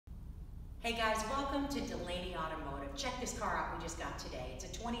Hey guys, welcome to Delaney Automotive. Check this car out we just got today. It's a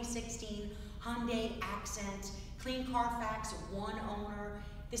 2016 Hyundai Accent, clean CARFAX One-Owner.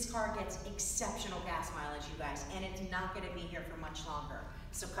 This car gets exceptional gas mileage, you guys, and it's not going to be here for much longer.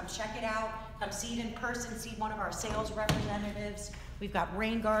 So come check it out, come see it in person, see one of our sales representatives. We've got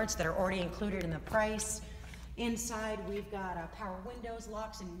rain guards that are already included in the price. Inside we've got power windows,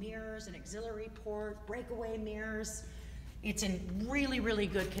 locks and mirrors, an auxiliary port, breakaway mirrors. It's in really, really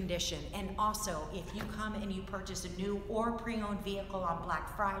good condition. And also, if you come and you purchase a new or pre-owned vehicle on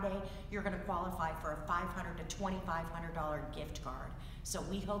Black Friday, you're gonna qualify for a $500 to $2,500 gift card. So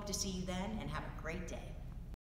we hope to see you then and have a great day.